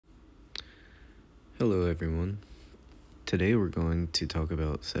Hello everyone. Today we're going to talk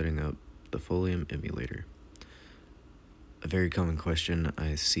about setting up the Folium emulator. A very common question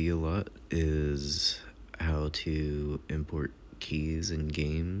I see a lot is how to import keys in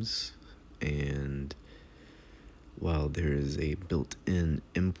games, and while there is a built-in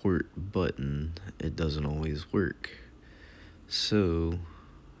import button, it doesn't always work. So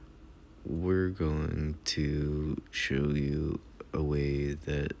we're going to show you a way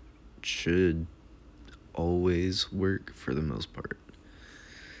that should always work for the most part.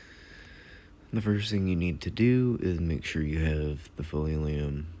 The first thing you need to do is make sure you have the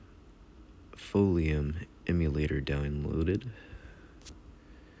Folium emulator downloaded.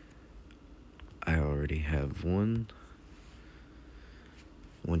 I already have one.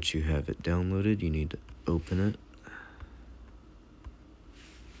 Once you have it downloaded, you need to open it.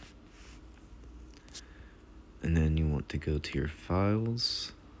 And then you want to go to your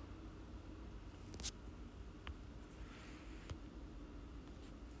files.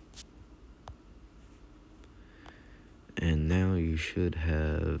 And now you should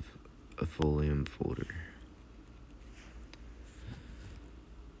have a Folium folder.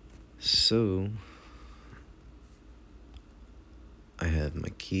 So, I have my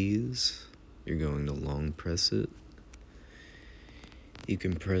keys. You're going to long press it. You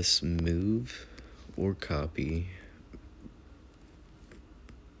can press move or copy.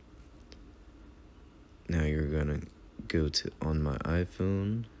 Now you're gonna go to on my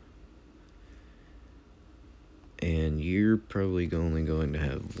iPhone. And you're probably only going to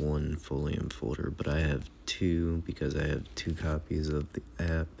have one Folium folder, but I have two because I have two copies of the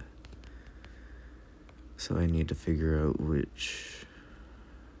app. So I need to figure out which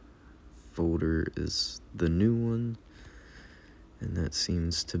folder is the new one, and that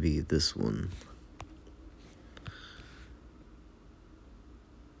seems to be this one.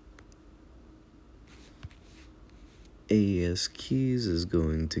 AES keys is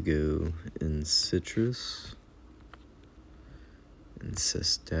going to go in Citrus and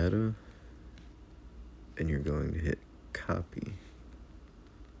Data, and you're going to hit copy.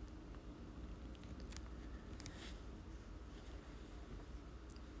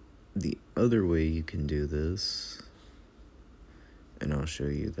 The other way you can do this, and I'll show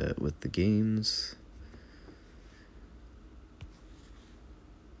you that with the games,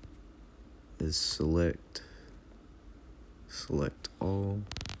 is select all,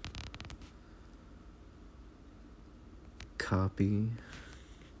 copy,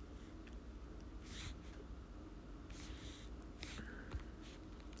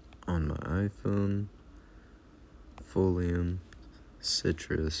 on my iPhone, Folium,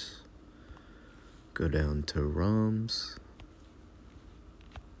 Citrus, go down to ROMs,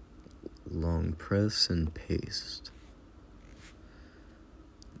 long press and paste.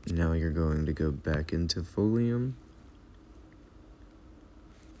 Now you're going to go back into Folium,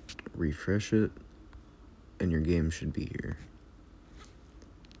 refresh it, and your game should be here.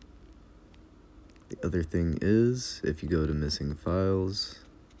 The other thing is, if you go to missing files,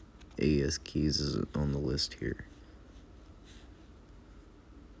 AES keys is on the list here.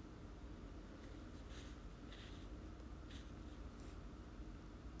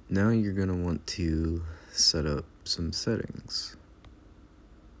 Now you're going to want to set up some settings.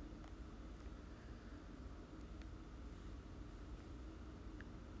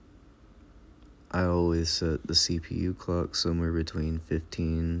 I always set the CPU clock somewhere between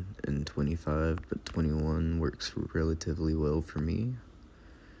 15 and 25, but 21 works relatively well for me.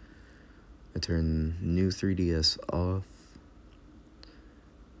 I turn new 3DS off.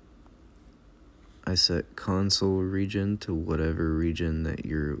 I set console region to whatever region that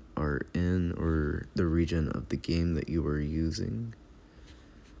you are in, or the region of the game that you are using.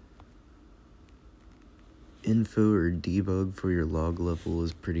 Info or debug for your log level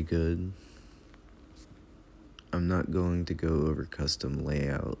is pretty good. I'm not going to go over custom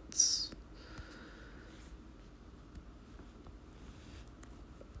layouts.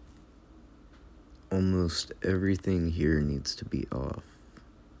 Almost everything here needs to be off.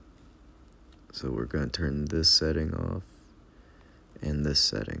 So we're going to turn this setting off and this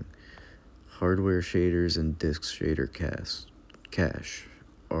setting. Hardware shaders and disk shader cache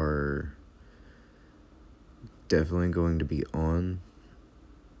are definitely going to be on.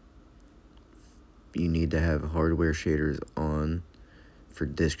 You need to have hardware shaders on for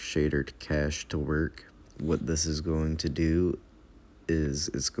disk shader cache to work. What this is going to do is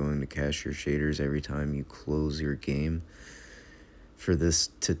it's going to cache your shaders every time you close your game. For this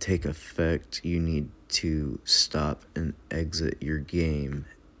to take effect, you need to stop and exit your game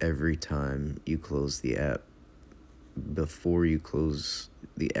every time you close the app. Before you close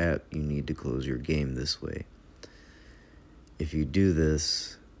the app, you need to close your game this way. If you do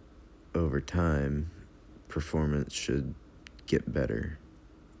this over time, performance should get better,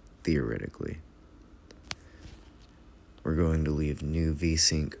 theoretically. We're going to leave new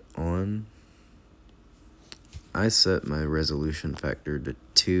VSync on. I set my resolution factor to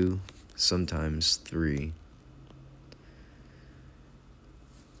 2, sometimes 3.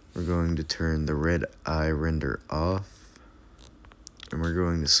 We're going to turn the red eye render off, and we're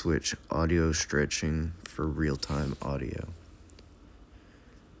going to switch audio stretching for real-time audio.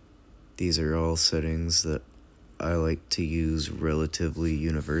 These are all settings that I like to use relatively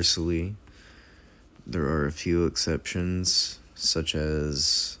universally. There are a few exceptions, such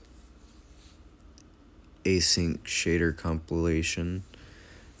as async shader compilation,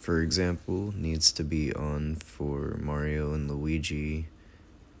 for example, needs to be on for Mario and Luigi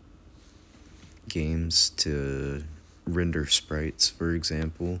games to render sprites, for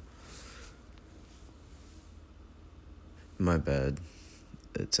example. My bad.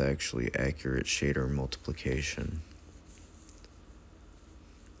 It's actually accurate shader multiplication.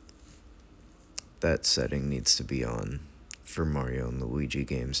 That setting needs to be on for Mario and Luigi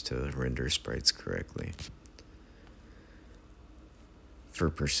games to render sprites correctly. For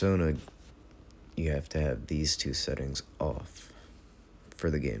Persona, you have to have these two settings off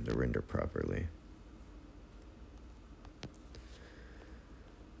for the game to render properly.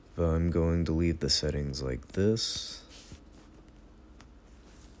 But I'm going to leave the settings like this.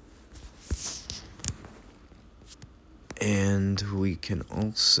 And we can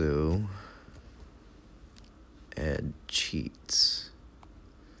also add cheats.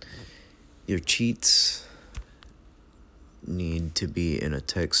 Your cheats need to be in a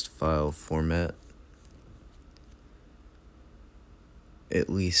text file format, at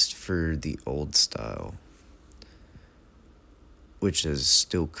least for the old style, which is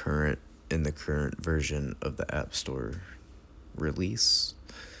still current in the current version of the App Store release.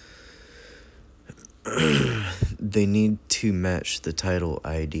 They need to match the title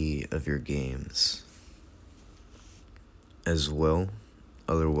ID of your games as well,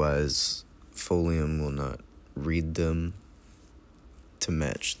 otherwise Folium will not read them to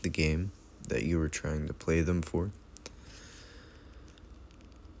match the game that you were trying to play them for.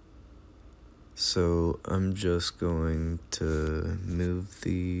 So I'm just going to move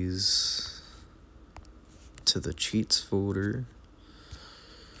these to the cheats folder.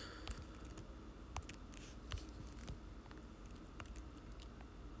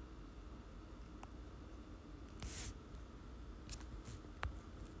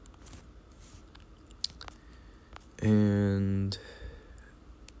 And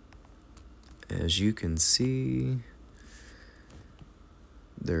as you can see,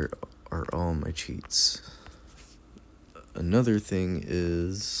 there are all my cheats. Another thing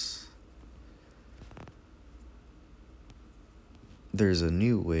is there's a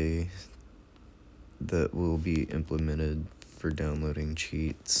new way that will be implemented for downloading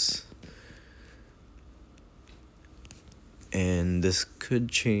cheats. And this could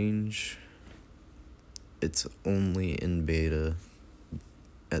change. It's only in beta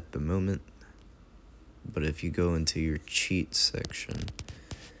at the moment, but if you go into your cheat section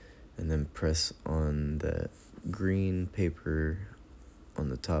and then press on that green paper on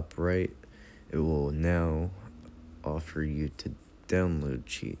the top right, it will now offer you to download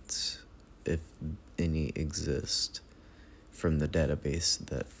cheats, if any exist, from the database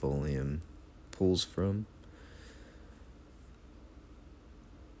that Folium pulls from.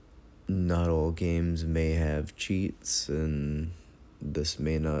 Not all games may have cheats, and this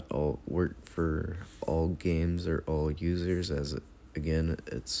may not all work for all games or all users, as again,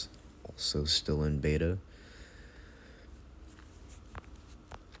 it's also still in beta.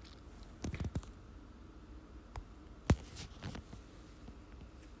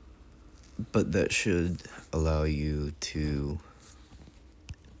 But that should allow you to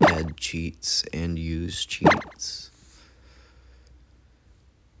add cheats and use cheats.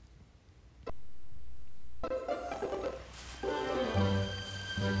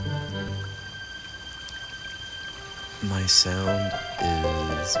 My sound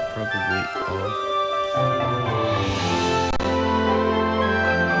is probably off.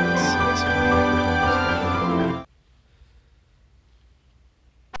 Since my microphone is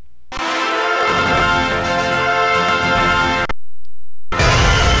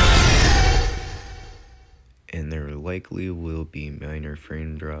and there likely will be minor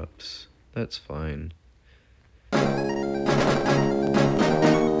frame drops. That's fine.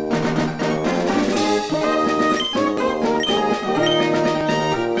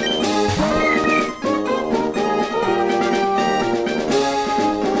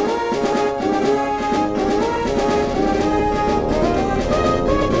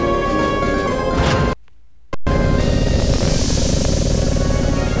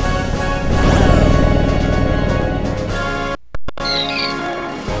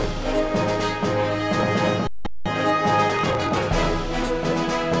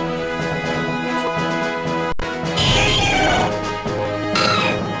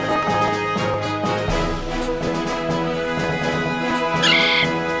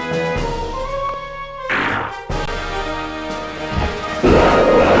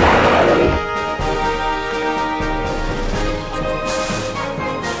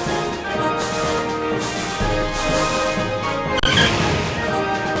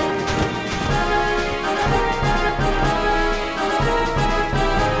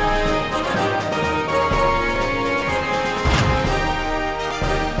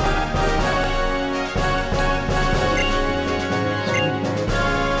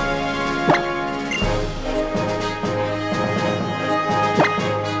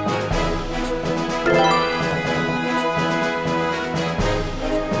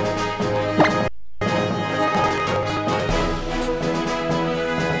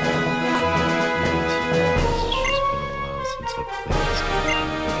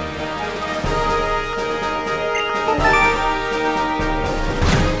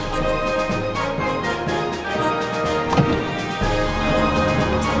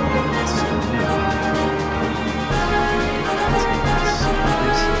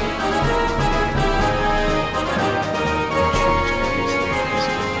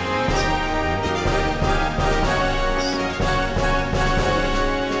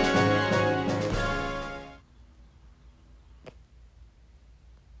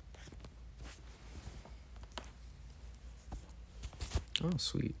 Oh,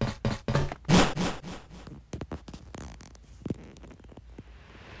 sweet.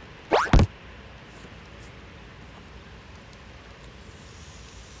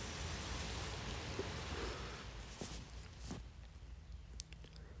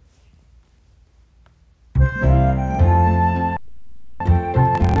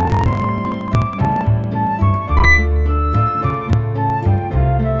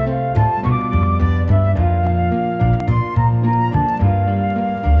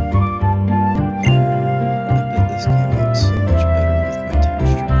 I bet this game looks so much better with my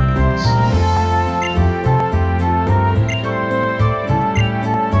texture packs. I never did much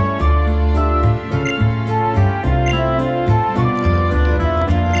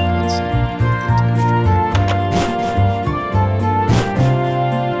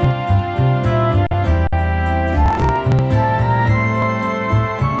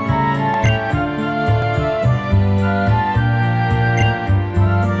with cutscene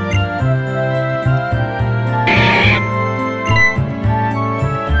with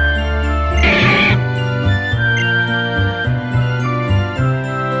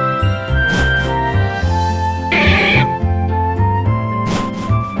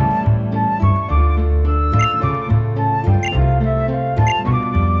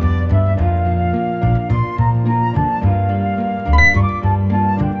the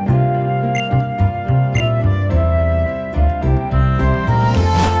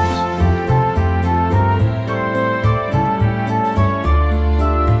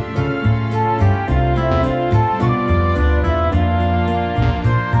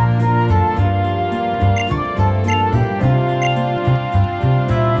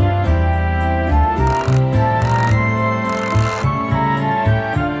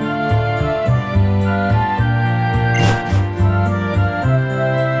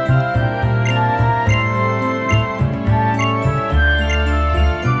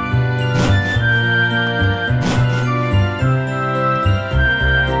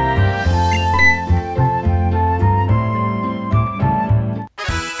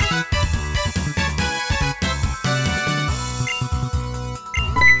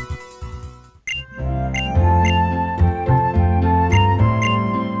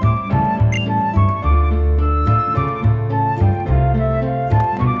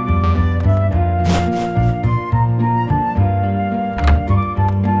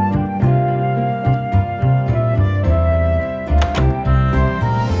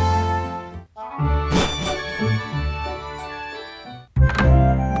texture pack.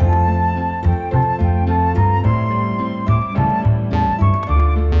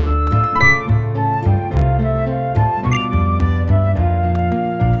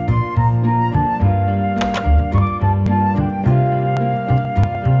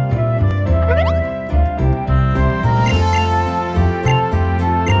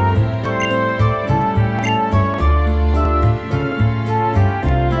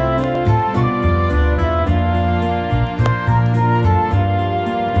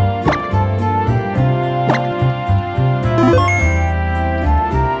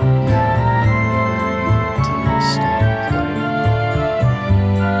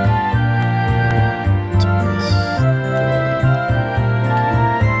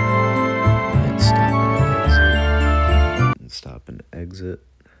 Stop and exit.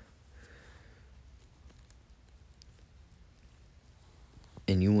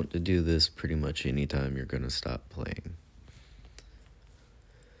 And you want to do this pretty much anytime you're going to stop playing.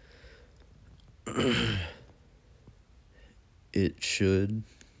 It should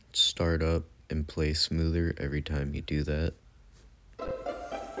start up and play smoother every time you do that.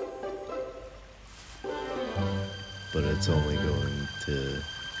 But it's only going to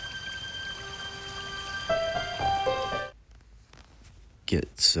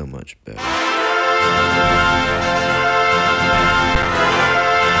get so much better.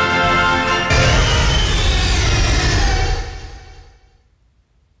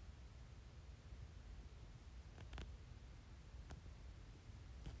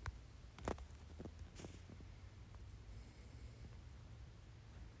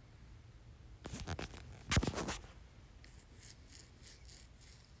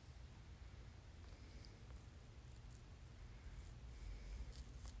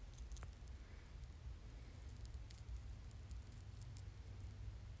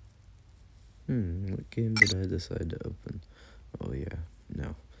 What game did I decide to open? Oh yeah,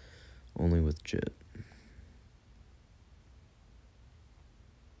 no. Only with Jit.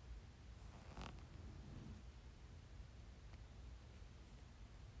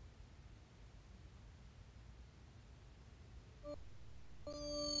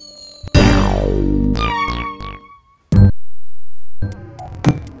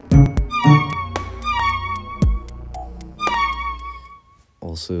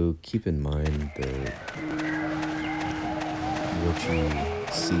 Also, keep in mind that what you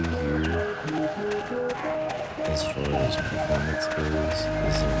see here, as far as performance goes,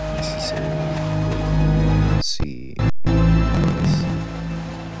 isn't necessarily what you see on this.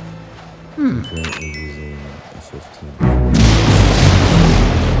 I'm currently using a 15.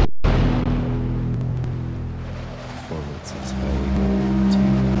 Performance is highly going to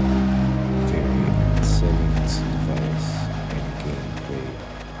vary on settings, device, and gameplay.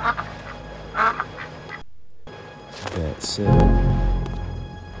 That said,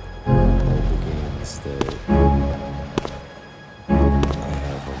 all the games that I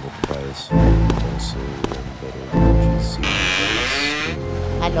have on the device also run better than what you see because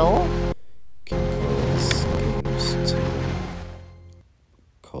Hello? can cause games to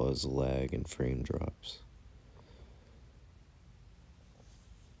cause lag and frame drops.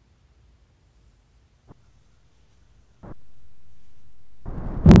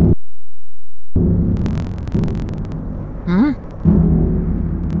 Hmm?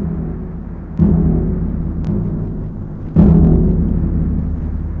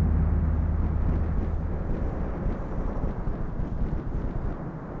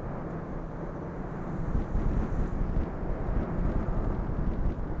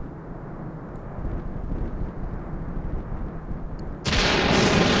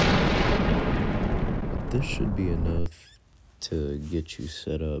 This should be enough to get you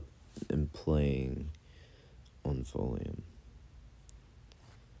set up and playing on Folium.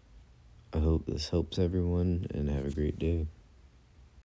 I hope this helps everyone and have a great day.